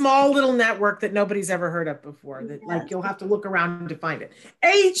that small little network that nobody's ever heard of before, that like you'll have to look around to find it.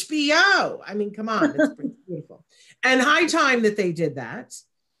 HBO, I mean, come on, it's pretty beautiful. And high time that they did that.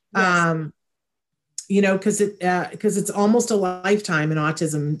 Yes. You know, because it's almost a lifetime in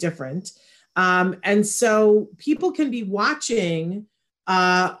autism different. And so people can be watching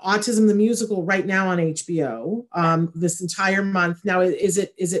Autism the Musical right now on HBO this entire month. Now, is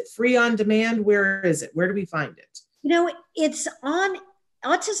it free on demand? Where is it? Where do we find it? You know, it's on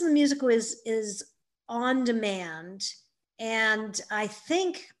Autism the Musical is on demand, and I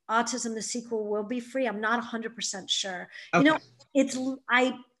think Autism the Sequel will be free. I'm not 100% sure. Okay. You know, it's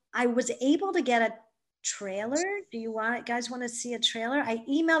I was able to get a trailer. Do you guys want to see a trailer? I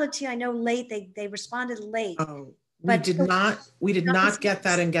emailed it to you. I know late. They responded late. Oh. We did not get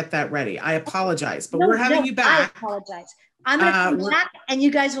that and get that ready. I apologize, but we're having you back. I apologize. I'm going to come back and you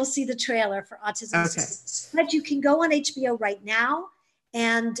guys will see the trailer for Autism. Okay. But you can go on HBO right now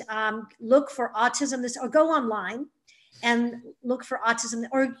and look for Autism or go online and look for Autism.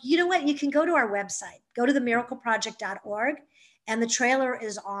 Or you know what? You can go to our website, go to themiracleproject.org, and the trailer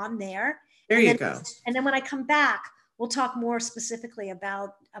is on there. There you go. And then when I come back, we'll talk more specifically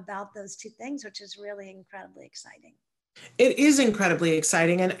about those two things, which is really incredibly exciting. It is incredibly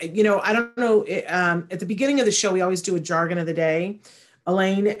exciting. And, you know, I don't know, at the beginning of the show, we always do a jargon of the day,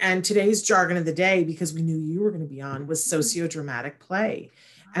 Elaine, and today's jargon of the day, because we knew you were going to be on, was sociodramatic play.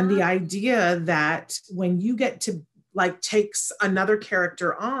 And the idea that when you get to like takes another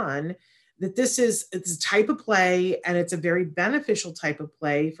character on, that it's a type of play, and it's a very beneficial type of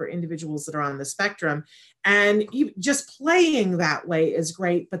play for individuals that are on the spectrum. And just playing that way is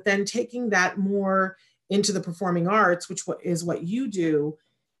great, but then taking that more into the performing arts, which is what you do,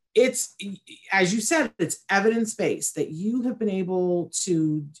 it's, as you said, it's evidence-based, that you have been able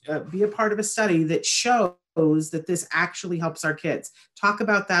to be a part of a study that shows that this actually helps our kids. Talk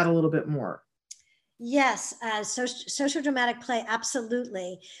about that a little bit more. Yes, sociodramatic play,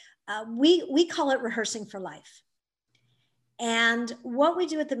 absolutely. We call it rehearsing for life. And what we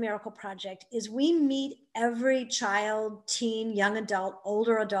do at the Miracle Project is we meet every child, teen, young adult,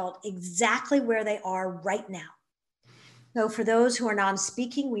 older adult, exactly where they are right now. So for those who are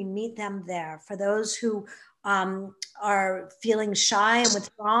non-speaking, we meet them there. For those who are feeling shy and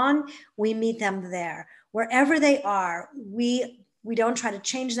withdrawn, we meet them there. Wherever they are, we don't try to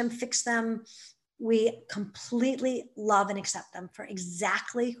change them, fix them. We completely love and accept them for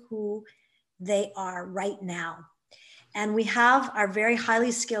exactly who they are right now. And we have our very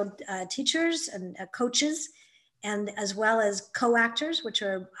highly skilled teachers and coaches, and as well as co-actors, which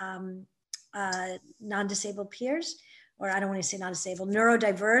are non-disabled peers, or I don't want to say non-disabled,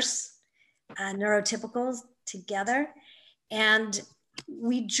 neurodiverse, neurotypicals together. And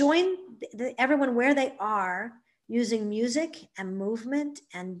we join everyone where they are using music and movement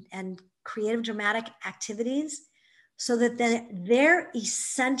and creative dramatic activities so that then their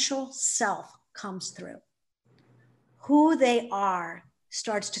essential self comes through. Who they are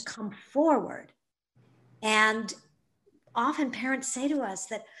starts to come forward. And often parents say to us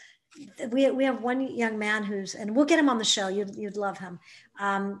that we have one young man and we'll get him on the show, you'd love him.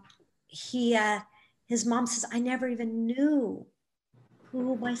 His mom says, I never even knew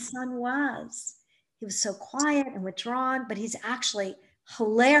who my son was. He was so quiet and withdrawn, but he's actually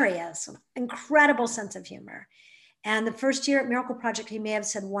hilarious, incredible sense of humor. And the first year at Miracle Project, he may have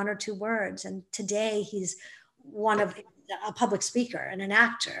said one or two words. And today he's a public speaker and an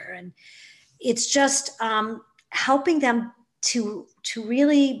actor. And it's just helping them to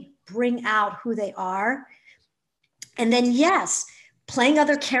really bring out who they are. And then, yes, playing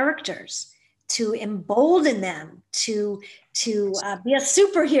other characters to embolden them to be a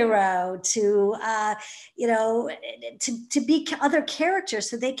superhero, to be other characters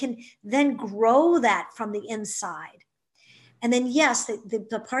so they can then grow that from the inside. And then, yes,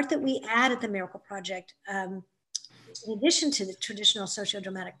 the part that we add at the Miracle Project, in addition to the traditional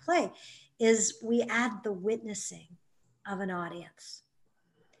sociodramatic play, is we add the witnessing of an audience.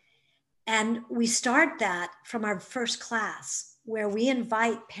 And we start that from our first class, where we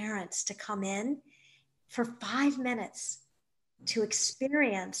invite parents to come in for 5 minutes to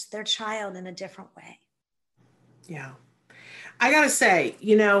experience their child in a different way. Yeah. I gotta say,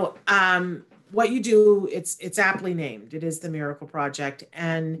 you know, what you do, it's aptly named. It is the Miracle Project,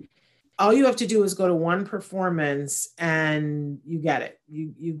 and all you have to do is go to one performance, and you get it.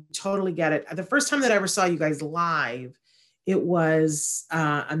 You totally get it. The first time that I ever saw you guys live, it was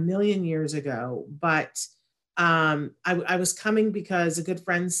a million years ago. But I was coming because a good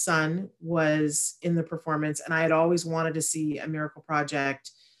friend's son was in the performance, and I had always wanted to see a Miracle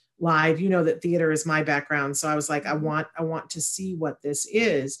Project live. You know that theater is my background, so I was like, I want to see what this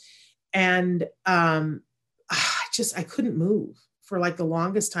is. And I couldn't move for like the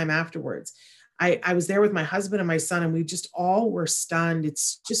longest time afterwards. I was there with my husband and my son, and we just all were stunned.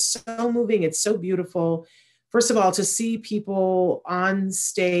 It's just so moving. It's so beautiful. First of all, to see people on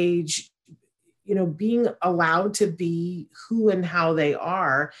stage, you know, being allowed to be who and how they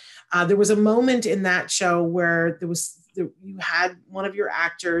are. There was a moment in that show where you had one of your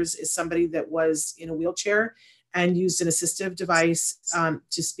actors is somebody that was in a wheelchair and used an assistive device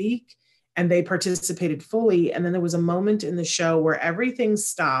to speak, and they participated fully. And then there was a moment in the show where everything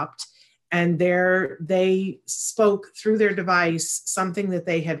stopped, and they spoke through their device something that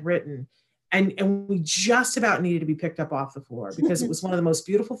they had written. And we just about needed to be picked up off the floor because it was one of the most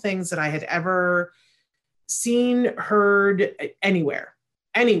beautiful things that I had ever seen, heard anywhere.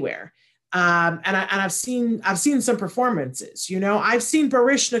 And I've seen some performances, you know, I've seen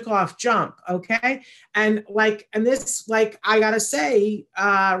Baryshnikov jump. Okay. And this, I gotta say,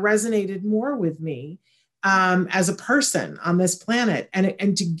 resonated more with me, as a person on this planet.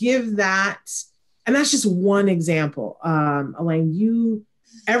 And to give that, and that's just one example. Elaine,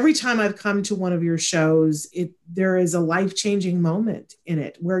 every time I've come to one of your shows, there is a life-changing moment in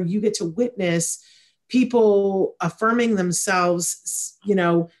it where you get to witness people affirming themselves, you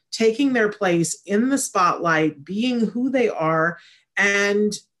know, taking their place in the spotlight, being who they are,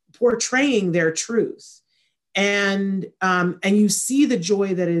 and portraying their truth. And you see the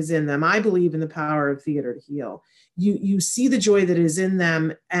joy that is in them. I believe in the power of theater to heal. You see the joy that is in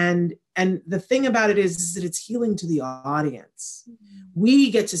them, and the thing about it is that it's healing to the audience.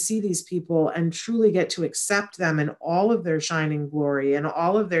 We get to see these people and truly get to accept them in all of their shining glory and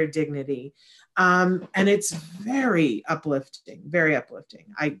all of their dignity. And it's very uplifting, very uplifting.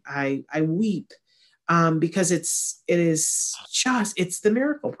 I weep because it's the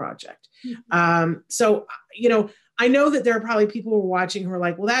Miracle Project. So, you know, I know that there are probably people who are watching who are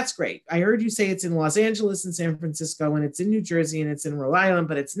like, well, that's great. I heard you say it's in Los Angeles and San Francisco, and it's in New Jersey, and it's in Rhode Island,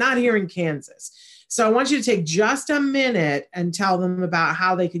 but it's not here in Kansas. So I want you to take just a minute and tell them about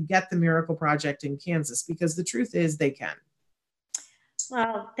how they could get the Miracle Project in Kansas, because the truth is they can.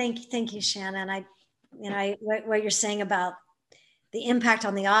 Well, thank you, Shannon. What you're saying about the impact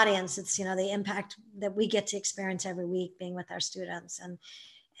on the audience, it's, you know, the impact that we get to experience every week being with our students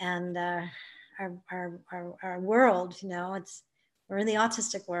and our world, you know, we're in the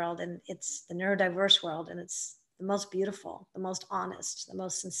autistic world, and it's the neurodiverse world, and it's the most beautiful, the most honest, the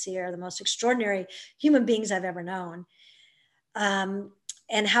most sincere, the most extraordinary human beings I've ever known.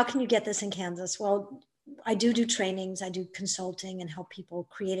 And how can you get this in Kansas? Well, I do trainings, I do consulting, and help people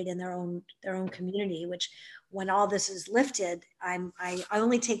create it in their own community, which when all this is lifted, I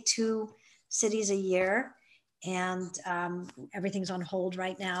only take 2 cities a year, and everything's on hold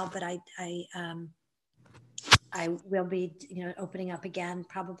right now, but I will be, you know, opening up again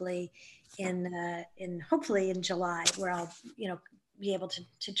probably in hopefully in July, where I'll, you know, be able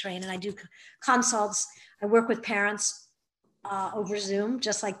to train. And I do consults. I work with parents over Zoom,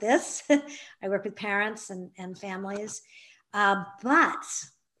 just like this. I work with parents and families. But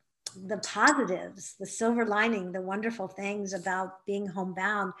the positives, the silver lining, the wonderful things about being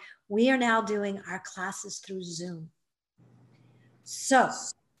homebound, we are now doing our classes through Zoom. So,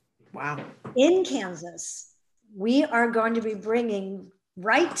 wow. In Kansas, we are going to be bringing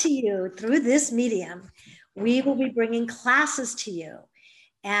right to you through this medium. We will be bringing classes to you,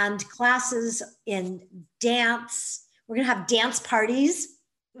 and classes in dance. We're going to have dance parties,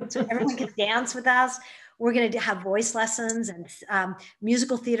 so everyone can dance with us. We're going to have voice lessons and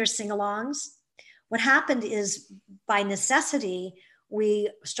musical theater sing-alongs. What happened is, by necessity, we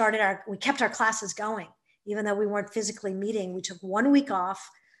kept our classes going, even though we weren't physically meeting. We took 1 week off,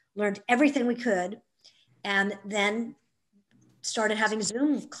 learned everything we could, and then started having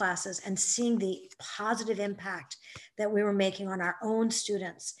Zoom classes and seeing the positive impact that we were making on our own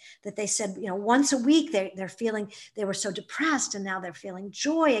students. That they said, you know, once a week they're feeling, they were so depressed, and now they're feeling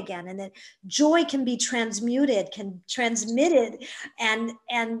joy again. And that joy can be transmitted, and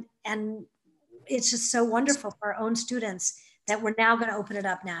it's just so wonderful for our own students that we're now going to open it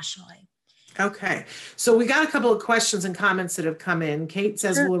up nationally. Okay, so we got a couple of questions and comments that have come in. Kate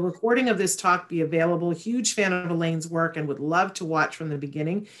says, Sure. will a recording of this talk be available? Huge fan of Elaine's work and would love to watch from the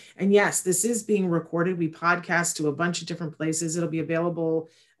beginning. And yes, this is being recorded. We podcast to a bunch of different places. It'll be available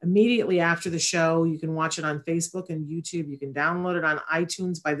immediately after the show. You can watch it on Facebook and YouTube. You can download it on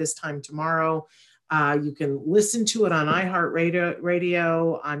iTunes by this time tomorrow. You can listen to it on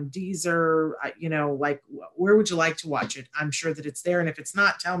iHeartRadio, on Deezer, like where would you like to watch it? I'm sure that it's there. And if it's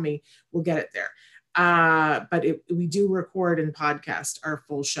not, tell me, we'll get it there. But we do record and podcast our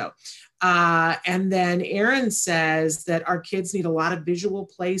full show. And then Erin says that our kids need a lot of visual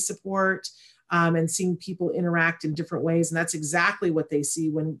play support. And seeing people interact in different ways. And that's exactly what they see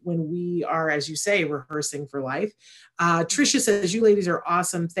when we are, as you say, rehearsing for life. Tricia says, you ladies are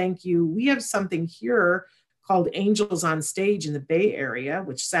awesome. Thank you. We have something here called Angels on Stage in the Bay Area,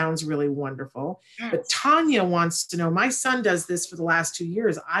 which sounds really wonderful. Yes. But Tanya wants to know, my son does this for the last 2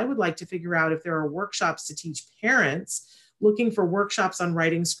 years. I would like to figure out if there are workshops to teach parents looking for workshops on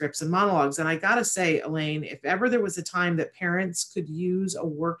writing scripts and monologues. And I gotta say, Elaine, if ever there was a time that parents could use a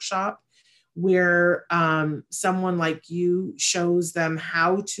workshop where someone like you shows them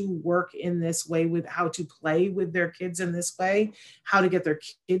how to work in this way, with how to play with their kids in this way, how to get their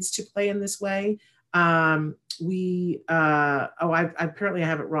kids to play in this way. I apparently I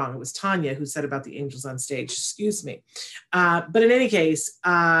have it wrong. It was Tanya who said about the Angels on Stage, excuse me. But in any case,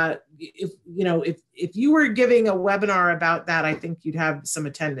 if you were giving a webinar about that, I think you'd have some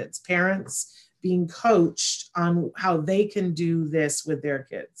attendance, parents being coached on how they can do this with their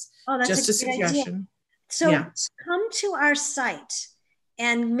kids. Oh, that's just a suggestion. Idea. So come to our site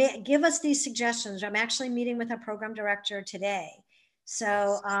and give us these suggestions. I'm actually meeting with our program director today.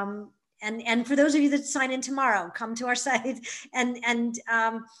 So, and for those of you that sign in tomorrow, come to our site and it's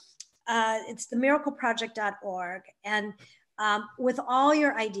themiracleproject.org, and with all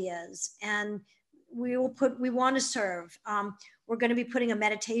your ideas, and we want to serve. We're going to be putting a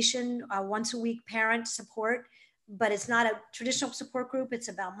meditation once a week, parent support, but it's not a traditional support group. It's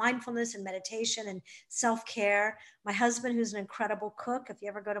about mindfulness and meditation and self-care. My husband, who's an incredible cook, if you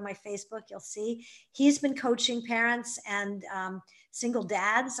ever go to my Facebook, you'll see, he's been coaching parents and single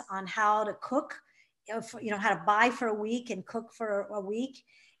dads on how to cook, how to buy for a week and cook for a week,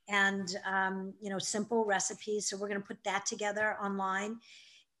 and simple recipes. So we're going to put that together online.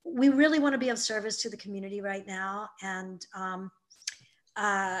 We really want to be of service to the community right now, and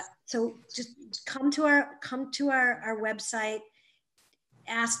so just come to our website,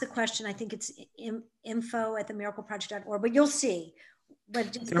 ask the question. I think it's info@themiracleproject.org, but you'll see.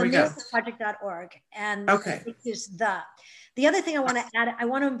 But just themiracleproject.org, and okay. Just the other thing I want to add, I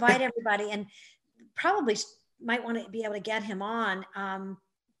want to invite everybody, and probably might want to be able to get him on.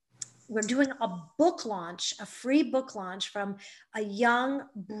 We're doing a book launch, a free book launch from a young,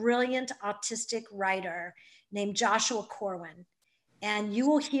 brilliant autistic writer named Joshua Corwin. And you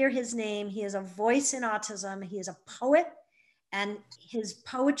will hear his name. He is a voice in autism. He is a poet, and his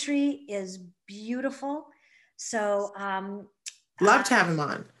poetry is beautiful. So love to have him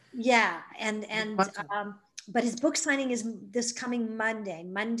on. Yeah, but his book signing is this coming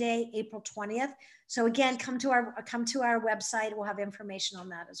Monday, April 20th. So again, come to our website. We'll have information on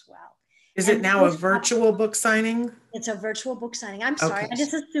that as well. Is it now a virtual book signing? It's a virtual book signing. I'm sorry, I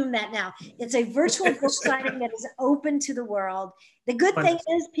just assumed that now. It's a virtual book signing that is open to the world. The good thing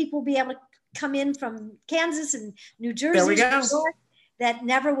is people will be able to come in from Kansas and New Jersey, there we go. New York, that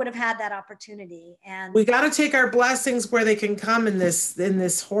never would have had that opportunity. And we got to take our blessings where they can come in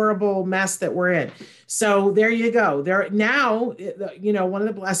this horrible mess that we're in. So there you go. There now, one of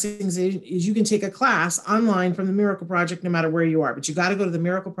the blessings is you can take a class online from the Miracle Project, no matter where you are, but you got to go to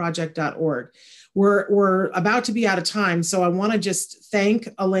themiracleproject.org. We're about to be out of time. So I want to just thank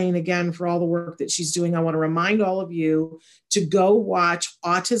Elaine again for all the work that she's doing. I want to remind all of you to go watch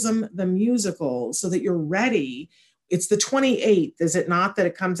Autism the Musical so that you're ready. It's the 28th, is it not, that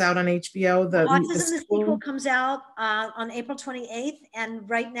it comes out on HBO? Autism the Sequel comes out on April 28th, and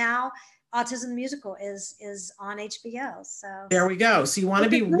right now, Autism the Musical is on HBO. So there we go. So you want to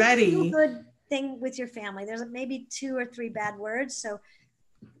be ready. Good thing with your family. There's maybe 2 or 3 bad words, so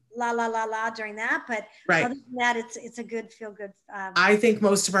la la la la during that, but right. Other than that, it's a good feel good. I think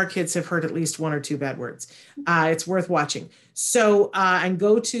most of our kids have heard at least 1 or 2 bad words. It's worth watching. So and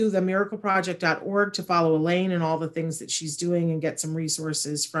go to themiracleproject.org to follow Elaine and all the things that she's doing and get some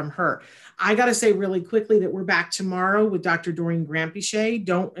resources from her. I got to say really quickly that we're back tomorrow with Dr. Doreen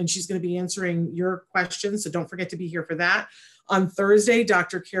Granpeesheh. And she's going to be answering your questions, so don't forget to be here for that. On Thursday,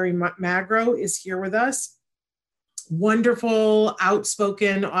 Dr. Carrie Magro is here with us. wonderful,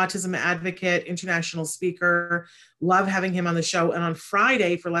 outspoken autism advocate, international speaker. Love having him on the show. And on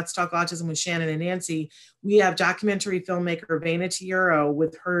Friday for Let's Talk Autism with Shannon and Nancy, we have documentary filmmaker Vena Tiero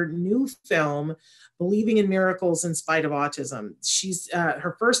with her new film, Believing in Miracles in Spite of Autism. She's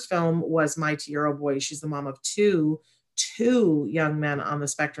her first film was My Tiero Boy. She's the mom of two young men on the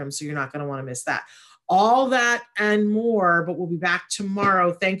spectrum, so you're not going to want to miss that. All that and more, but we'll be back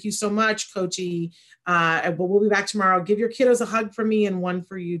tomorrow. Thank you so much, Coachy. But we'll be back tomorrow. Give your kiddos a hug from me and one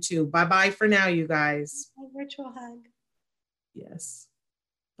for you too. Bye-bye for now, you guys. A virtual hug. Yes.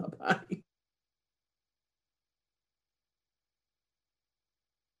 Bye-bye.